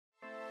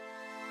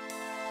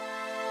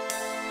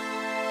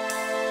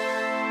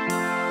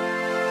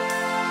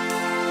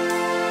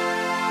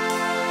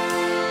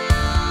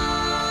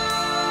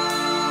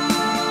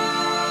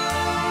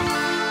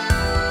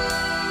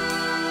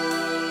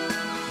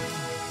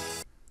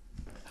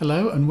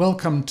Hello and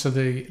welcome to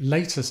the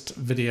latest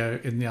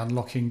video in the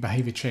Unlocking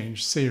Behaviour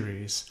Change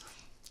series.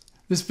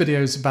 This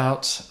video is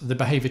about the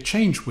Behaviour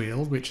Change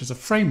Wheel, which is a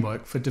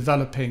framework for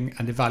developing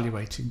and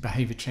evaluating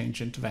behaviour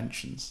change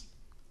interventions.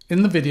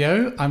 In the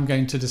video, I'm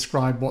going to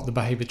describe what the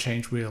Behaviour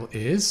Change Wheel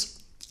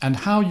is and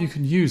how you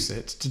can use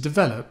it to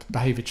develop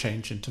behaviour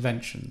change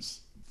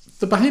interventions.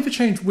 The Behaviour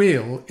Change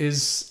Wheel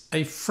is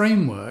a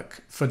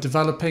framework for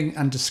developing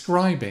and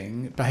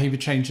describing behaviour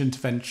change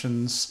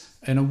interventions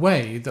in a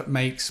way that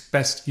makes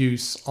best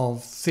use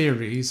of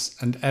theories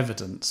and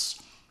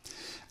evidence.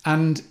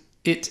 And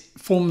it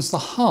forms the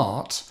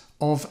heart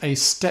of a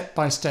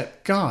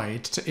step-by-step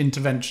guide to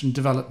intervention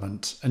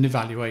development and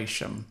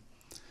evaluation.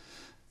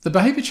 The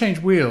Behaviour Change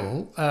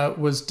Wheel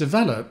was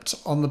developed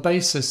on the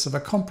basis of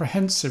a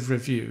comprehensive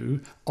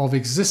review of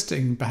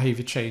existing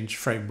behaviour change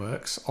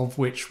frameworks, of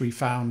which we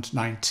found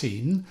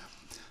 19.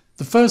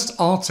 The first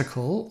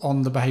article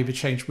on the Behaviour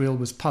Change Wheel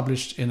was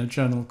published in a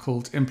journal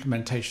called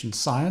Implementation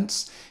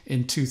Science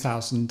in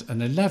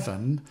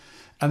 2011,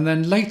 and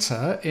then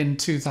later in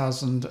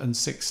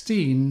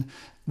 2016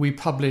 we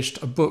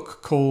published a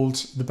book called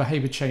The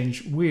Behaviour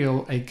Change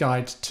Wheel, A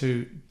Guide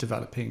to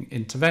Developing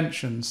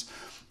Interventions,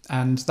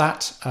 and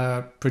that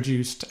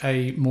produced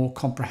a more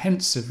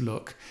comprehensive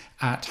look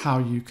at how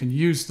you can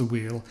use the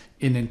wheel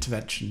in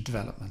intervention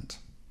development.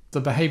 The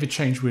Behaviour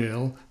Change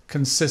Wheel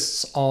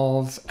consists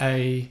of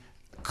a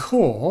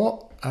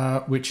core,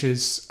 which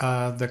is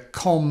the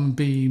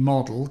COM-B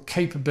model,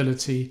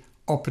 capability,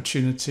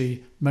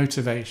 opportunity,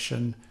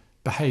 motivation,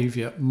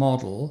 behaviour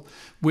model,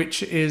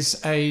 which is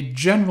a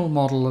general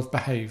model of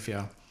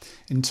behaviour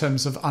in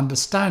terms of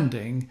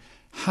understanding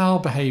how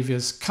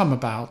behaviours come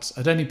about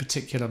at any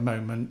particular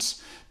moment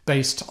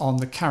based on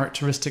the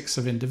characteristics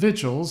of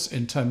individuals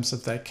in terms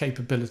of their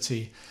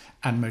capability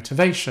and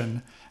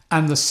motivation,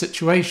 and the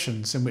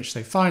situations in which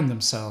they find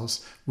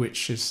themselves,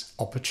 which is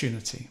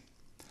opportunity.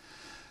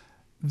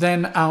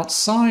 Then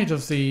outside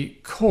of the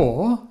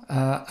core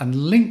and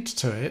linked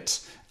to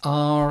it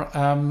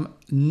are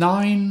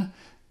 9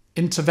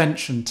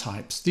 intervention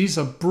types. These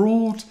are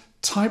broad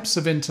types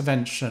of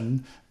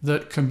intervention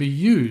that can be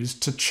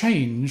used to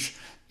change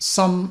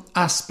some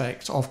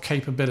aspect of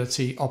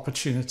capability,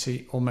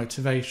 opportunity, or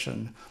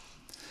motivation.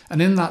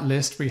 And in that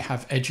list we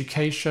have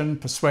education,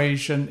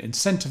 persuasion,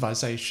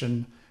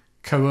 incentivization,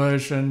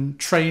 coercion,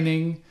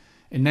 training,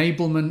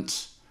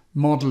 enablement,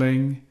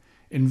 modelling,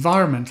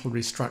 environmental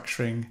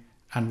restructuring,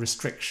 and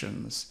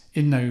restrictions,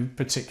 in no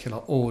particular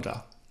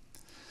order.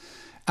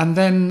 And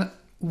then,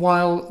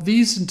 while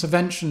these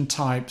intervention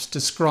types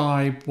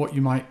describe what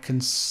you might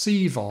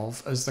conceive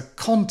of as the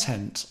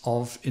content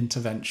of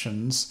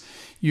interventions,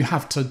 you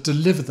have to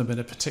deliver them in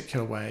a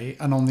particular way.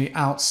 And on the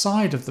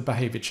outside of the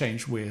behaviour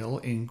change wheel,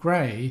 in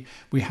grey,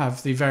 we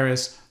have the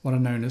various what are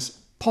known as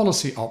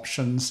policy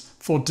options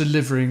for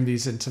delivering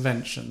these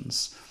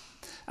interventions.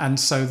 And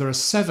so there are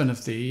 7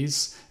 of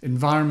these: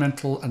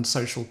 environmental and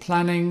social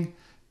planning,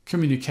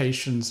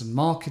 communications and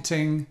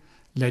marketing,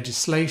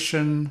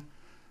 legislation,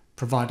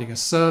 providing a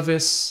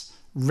service,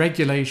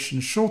 regulation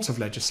short of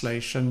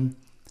legislation,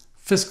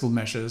 fiscal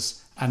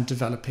measures, and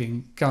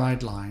developing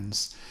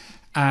guidelines.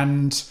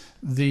 And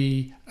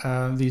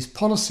these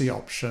policy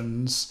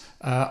options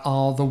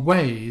are the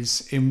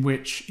ways in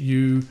which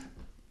you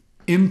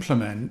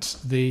implement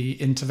the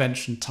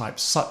intervention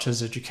types, such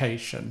as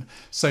education.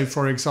 So,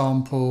 for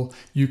example,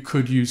 you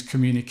could use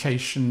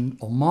communication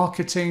or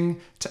marketing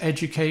to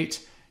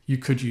educate. You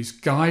could use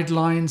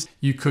guidelines.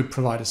 You could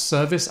provide a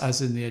service,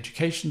 as in the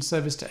education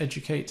service, to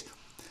educate.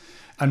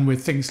 And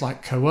with things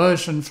like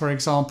coercion, for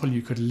example,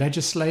 you could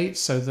legislate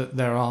so that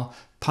there are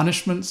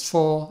punishments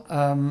for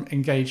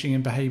engaging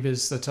in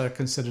behaviours that are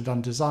considered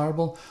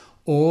undesirable.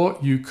 Or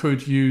you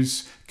could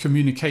use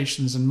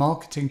communications and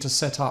marketing to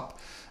set up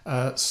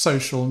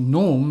social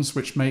norms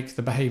which make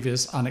the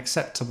behaviours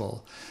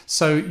unacceptable.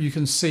 So you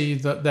can see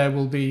that there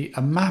will be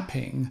a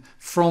mapping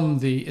from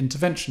the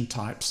intervention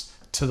types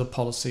to the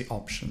policy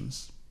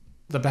options.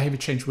 The Behaviour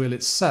Change Wheel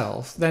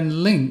itself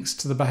then links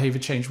to the Behaviour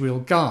Change Wheel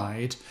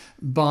guide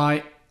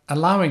by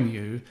allowing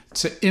you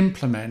to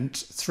implement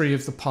 3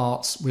 of the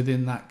parts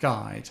within that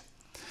guide.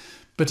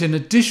 But in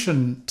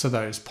addition to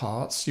those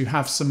parts, you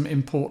have some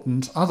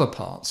important other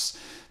parts.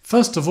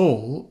 First of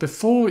all,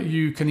 before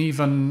you can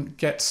even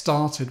get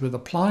started with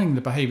applying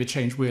the Behaviour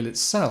Change Wheel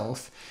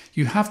itself,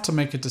 you have to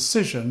make a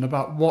decision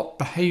about what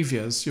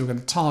behaviours you're going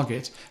to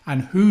target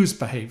and whose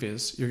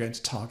behaviours you're going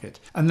to target.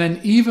 And then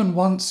even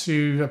once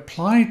you've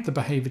applied the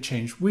Behaviour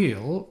Change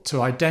Wheel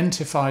to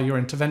identify your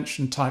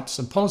intervention types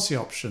and policy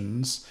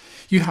options,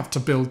 you have to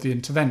build the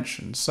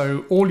intervention.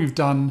 So all you've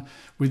done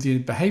with the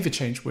Behaviour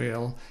Change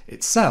Wheel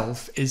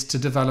itself is to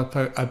develop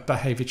a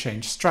behaviour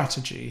change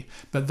strategy,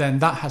 but then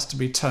that has to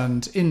be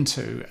turned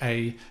into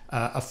a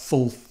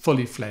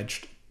fully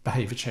fledged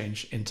behaviour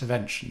change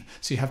intervention.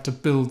 So you have to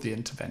build the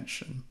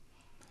intervention.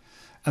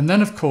 And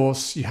then, of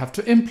course, you have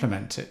to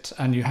implement it,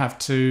 and you have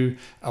to,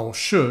 or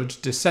should,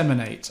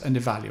 disseminate and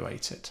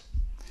evaluate it.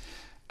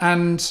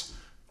 And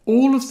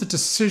All of the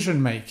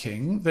decision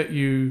making that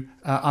you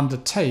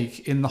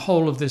undertake in the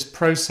whole of this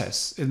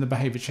process in the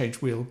Behaviour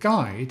Change Wheel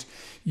guide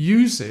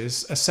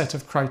uses a set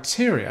of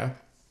criteria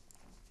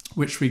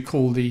which we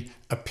call the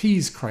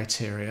APPEASE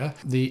criteria.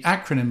 The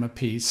acronym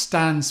APPEASE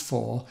stands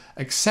for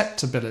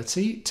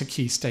acceptability to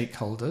key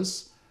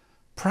stakeholders,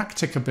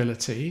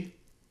 practicability,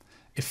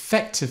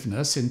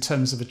 effectiveness in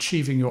terms of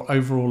achieving your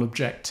overall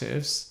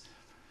objectives,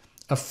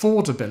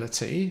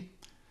 affordability,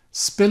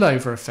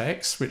 spillover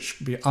effects, which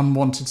could be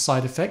unwanted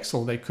side effects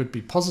or they could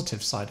be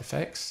positive side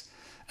effects,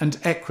 and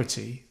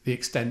equity, the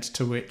extent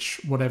to which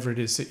whatever it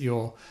is that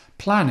you're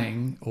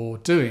planning or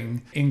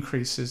doing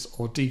increases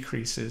or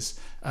decreases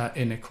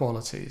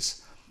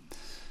inequalities.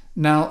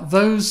 Now,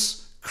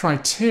 those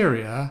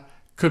criteria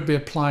could be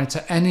applied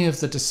to any of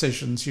the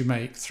decisions you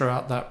make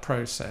throughout that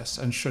process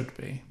and should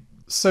be.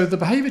 So the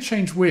Behaviour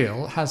Change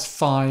Wheel has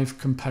 5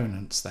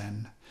 components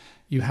then.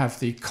 You have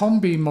the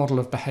COM-B model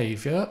of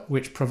behaviour,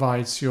 which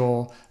provides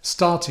your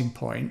starting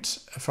point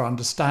for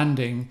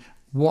understanding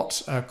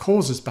what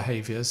causes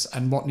behaviours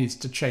and what needs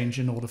to change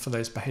in order for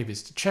those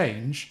behaviours to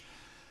change.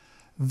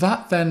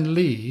 That then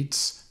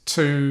leads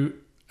to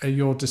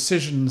your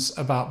decisions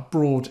about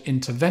broad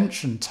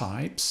intervention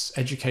types,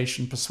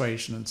 education,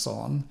 persuasion, and so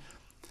on.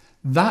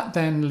 That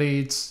then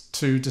leads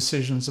to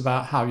decisions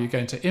about how you're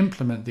going to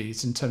implement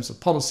these in terms of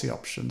policy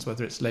options,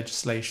 whether it's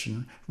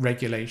legislation,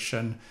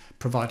 regulation,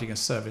 providing a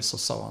service, or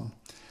so on.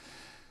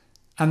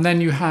 And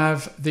then you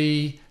have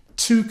the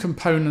 2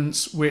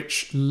 components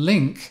which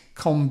link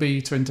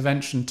COM-B to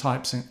intervention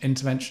types and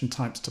intervention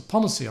types to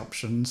policy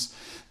options.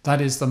 That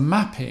is the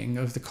mapping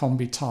of the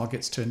COM-B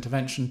targets to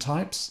intervention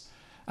types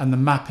and the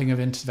mapping of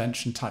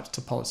intervention types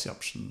to policy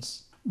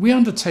options. We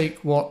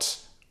undertake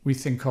what we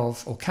think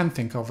of or can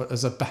think of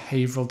as a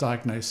behavioural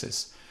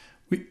diagnosis.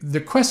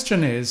 The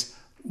question is,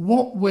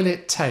 what will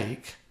it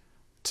take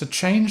to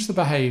change the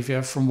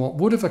behaviour from what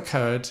would have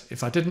occurred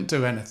if I didn't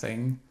do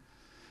anything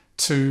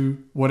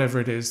to whatever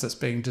it is that's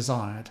being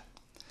desired?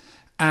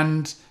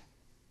 And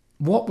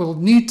what will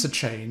need to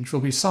change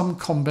will be some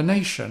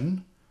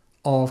combination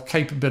of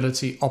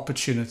capability,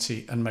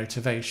 opportunity, and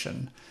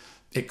motivation.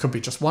 It could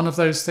be just one of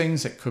those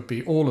things, it could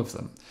be all of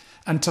them.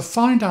 And to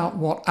find out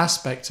what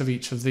aspect of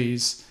each of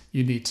these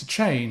you need to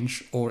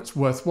change, or it's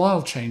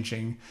worthwhile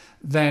changing,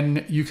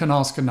 then you can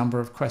ask a number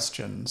of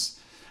questions.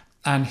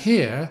 And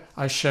here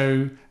I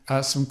show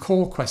some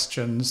core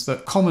questions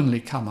that commonly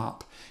come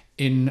up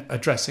in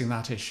addressing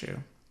that issue.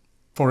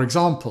 For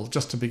example,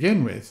 just to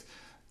begin with,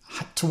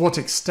 to what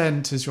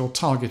extent is your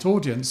target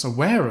audience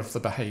aware of the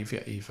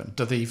behaviour even?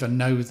 Do they even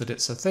know that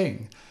it's a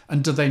thing?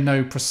 And do they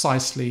know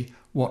precisely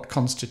what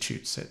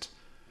constitutes it?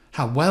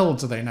 How well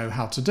do they know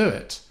how to do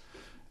it?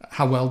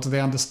 How well do they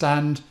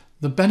understand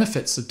the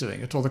benefits of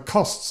doing it or the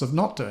costs of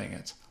not doing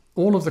it?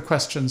 All of the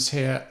questions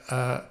here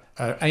are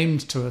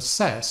aimed to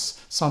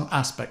assess some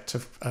aspect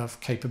of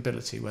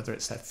capability, whether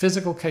it's their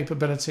physical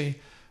capability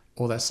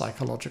or their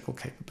psychological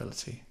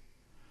capability.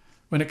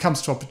 When it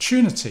comes to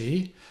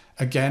opportunity,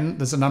 again,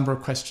 there's a number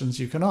of questions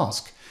you can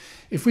ask.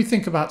 If we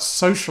think about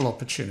social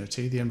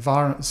opportunity,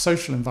 the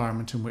social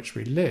environment in which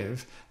we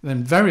live,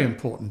 then very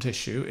important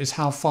issue is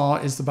how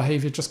far is the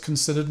behaviour just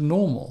considered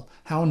normal?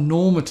 How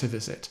normative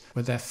is it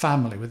with their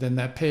family, within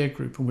their peer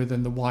group, and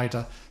within the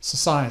wider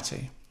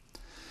society?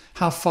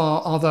 How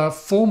far are there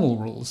formal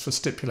rules for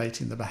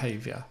stipulating the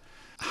behaviour?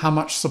 How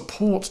much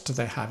support do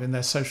they have in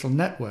their social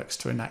networks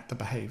to enact the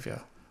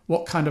behaviour?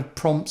 What kind of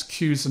prompts,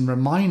 cues and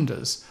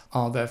reminders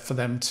are there for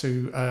them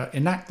to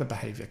enact the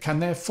behaviour?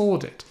 Can they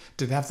afford it?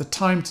 Do they have the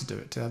time to do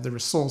it? Do they have the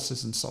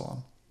resources and so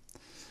on?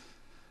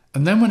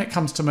 And then when it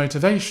comes to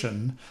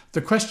motivation,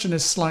 the question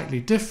is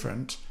slightly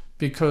different,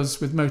 because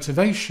with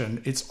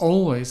motivation, it's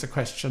always a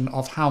question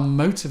of how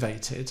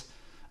motivated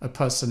a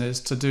person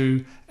is to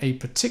do a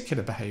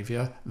particular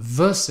behaviour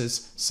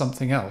versus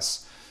something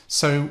else.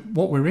 So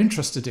what we're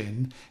interested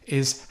in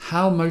is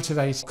how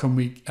motivated can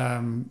we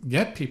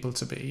get people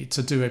to be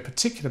to do a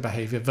particular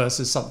behaviour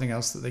versus something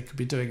else that they could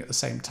be doing at the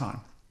same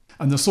time.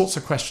 And the sorts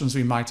of questions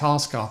we might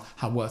ask are,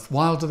 how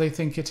worthwhile do they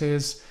think it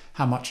is?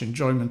 How much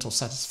enjoyment or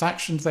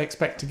satisfaction do they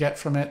expect to get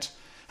from it?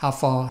 How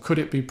far could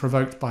it be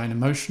provoked by an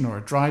emotion or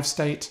a drive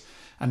state?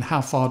 And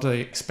how far do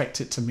they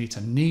expect it to meet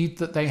a need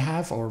that they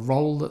have or a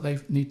role that they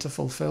need to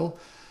fulfill?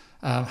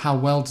 How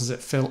well does it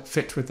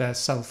fit with their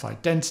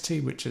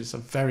self-identity, which is a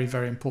very,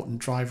 very important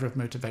driver of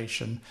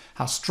motivation?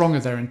 How strong are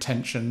their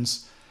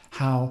intentions?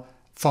 How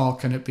far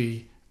can it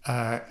be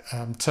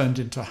turned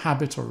into a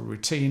habit or a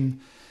routine?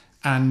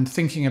 And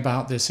thinking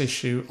about this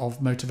issue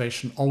of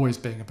motivation always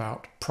being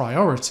about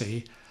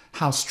priority,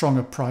 how strong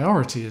a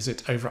priority is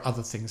it over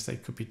other things they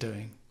could be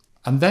doing?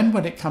 And then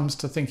when it comes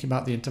to thinking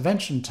about the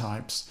intervention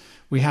types,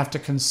 we have to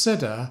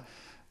consider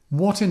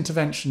what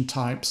intervention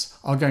types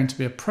are going to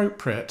be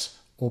appropriate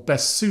or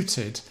best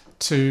suited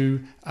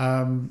to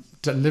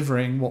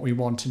delivering what we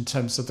want in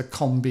terms of the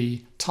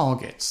COM-B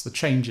targets, the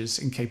changes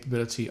in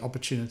capability,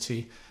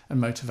 opportunity,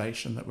 and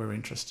motivation that we're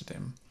interested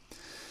in.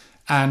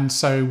 And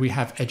so we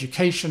have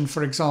education,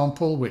 for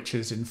example, which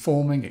is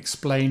informing,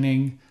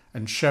 explaining,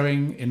 and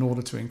showing in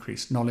order to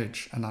increase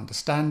knowledge and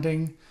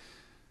understanding.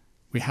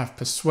 We have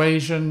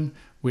persuasion,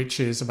 which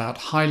is about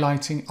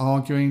highlighting,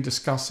 arguing,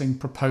 discussing,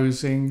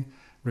 proposing,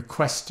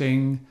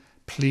 requesting,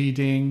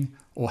 pleading,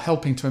 or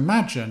helping to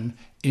imagine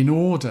in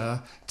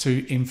order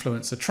to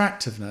influence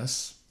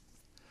attractiveness.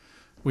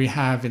 We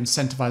have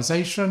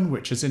incentivization,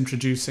 which is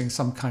introducing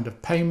some kind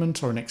of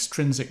payment or an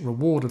extrinsic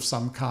reward of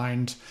some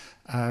kind.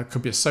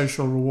 Could be a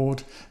social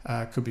reward,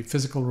 could be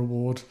physical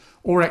reward,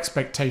 or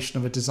expectation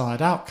of a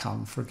desired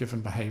outcome for a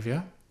given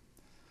behavior.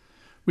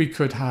 We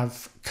could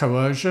have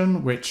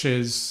coercion, which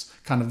is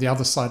kind of the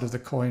other side of the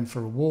coin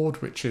for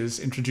reward, which is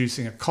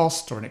introducing a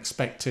cost or an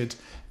expected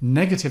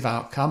negative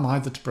outcome,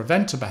 either to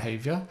prevent a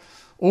behavior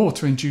or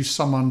to induce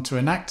someone to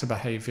enact a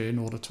behavior in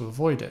order to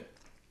avoid it.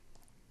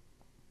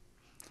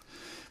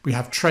 We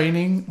have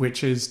training,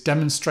 which is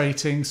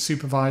demonstrating,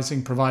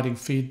 supervising, providing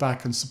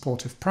feedback and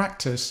supportive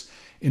practice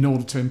in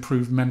order to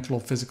improve mental or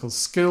physical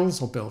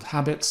skills or build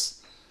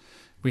habits.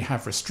 We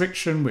have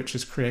restriction, which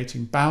is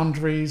creating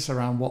boundaries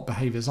around what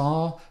behaviors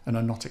are and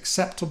are not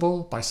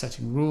acceptable by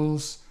setting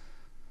rules.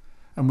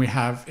 And we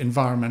have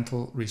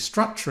environmental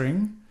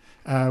restructuring,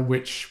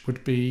 which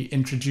would be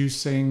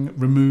introducing,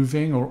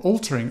 removing or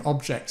altering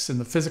objects in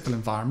the physical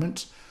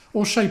environment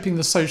or shaping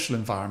the social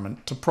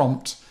environment to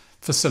prompt,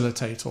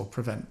 facilitate or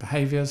prevent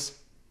behaviors.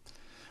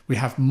 We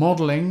have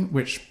modeling,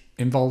 which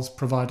involves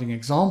providing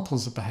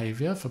examples of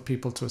behavior for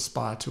people to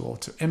aspire to or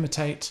to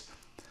imitate.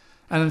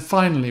 And then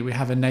finally, we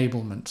have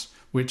enablement,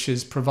 which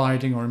is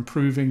providing or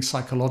improving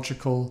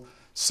psychological,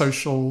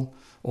 social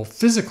or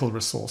physical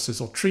resources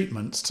or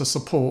treatments to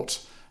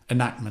support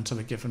enactment of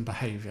a given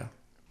behavior.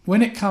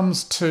 When it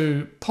comes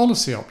to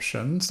policy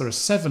options, there are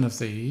 7 of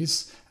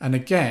these, and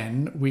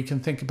again, we can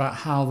think about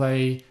how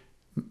they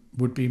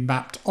would be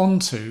mapped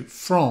onto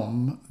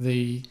from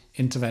the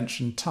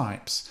intervention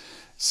types.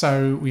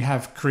 So we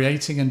have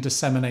creating and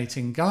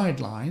disseminating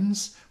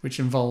guidelines, which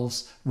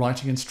involves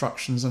writing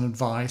instructions and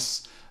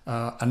advice,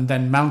 and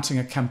then mounting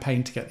a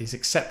campaign to get these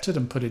accepted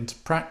and put into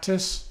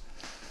practice.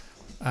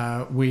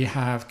 We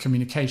have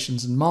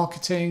communications and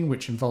marketing,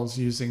 which involves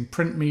using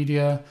print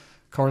media,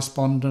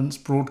 correspondence,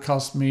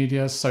 broadcast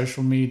media,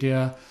 social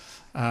media,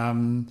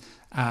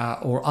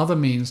 or other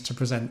means to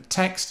present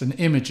text and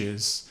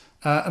images.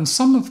 And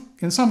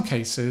in some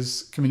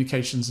cases,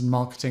 communications and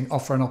marketing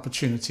offer an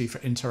opportunity for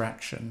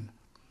interaction.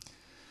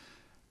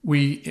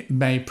 We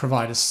may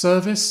provide a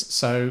service,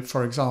 so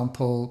for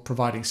example,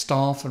 providing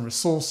staff and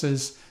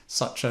resources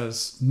such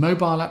as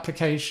mobile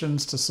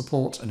applications to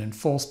support and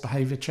enforce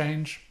behaviour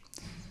change.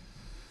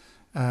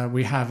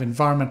 We have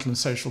environmental and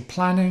social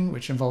planning,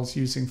 which involves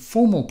using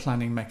formal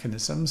planning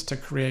mechanisms to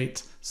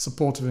create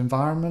supportive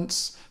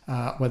environments,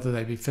 whether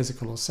they be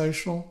physical or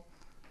social.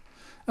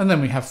 And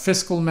then we have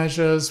fiscal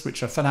measures,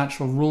 which are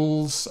financial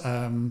rules,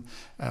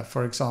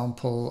 for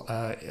example,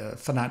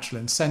 financial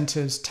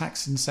incentives,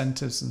 tax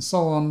incentives, and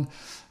so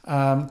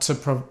on,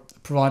 to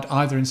provide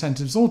either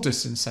incentives or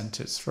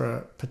disincentives for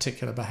a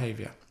particular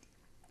behaviour.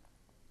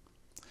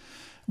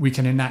 We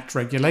can enact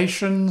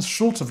regulations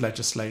short of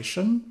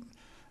legislation,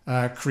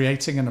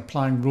 creating and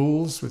applying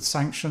rules with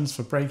sanctions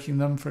for breaking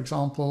them, for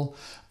example,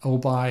 or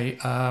by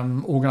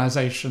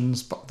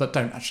organisations that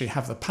don't actually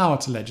have the power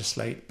to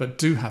legislate but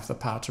do have the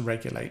power to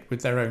regulate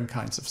with their own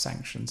kinds of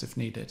sanctions if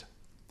needed.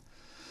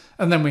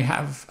 And then we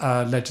have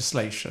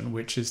legislation,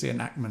 which is the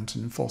enactment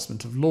and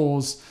enforcement of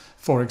laws,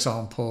 for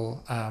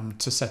example,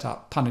 to set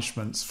up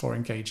punishments for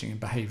engaging in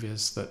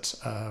behaviours that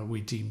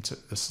we deem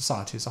the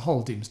society as a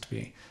whole deems to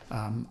be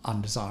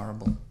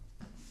undesirable.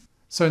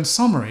 So in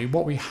summary,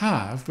 what we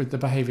have with the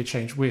Behaviour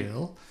Change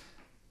Wheel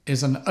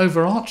is an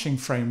overarching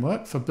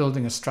framework for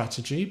building a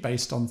strategy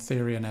based on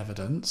theory and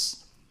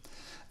evidence.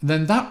 And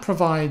then that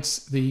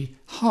provides the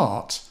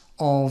heart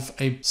of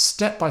a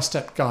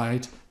step-by-step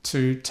guide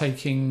to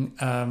taking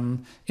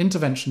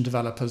intervention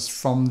developers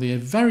from the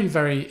very,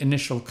 very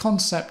initial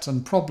concept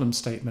and problem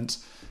statement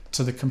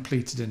to the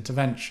completed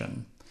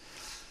intervention.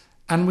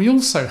 And we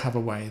also have a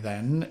way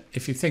then,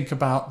 if you think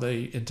about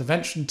the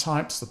intervention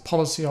types, the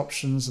policy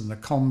options and the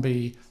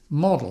COMBI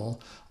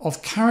model,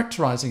 of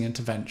characterising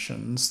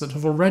interventions that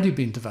have already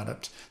been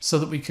developed so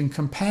that we can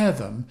compare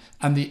them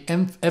and the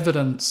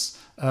evidence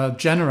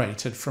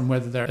generated from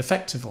whether they're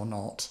effective or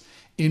not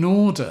in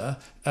order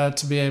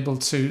to be able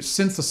to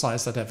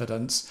synthesise that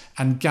evidence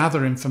and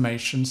gather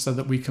information so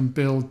that we can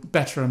build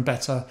better and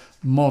better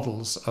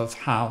models of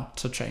how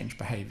to change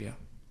behaviour.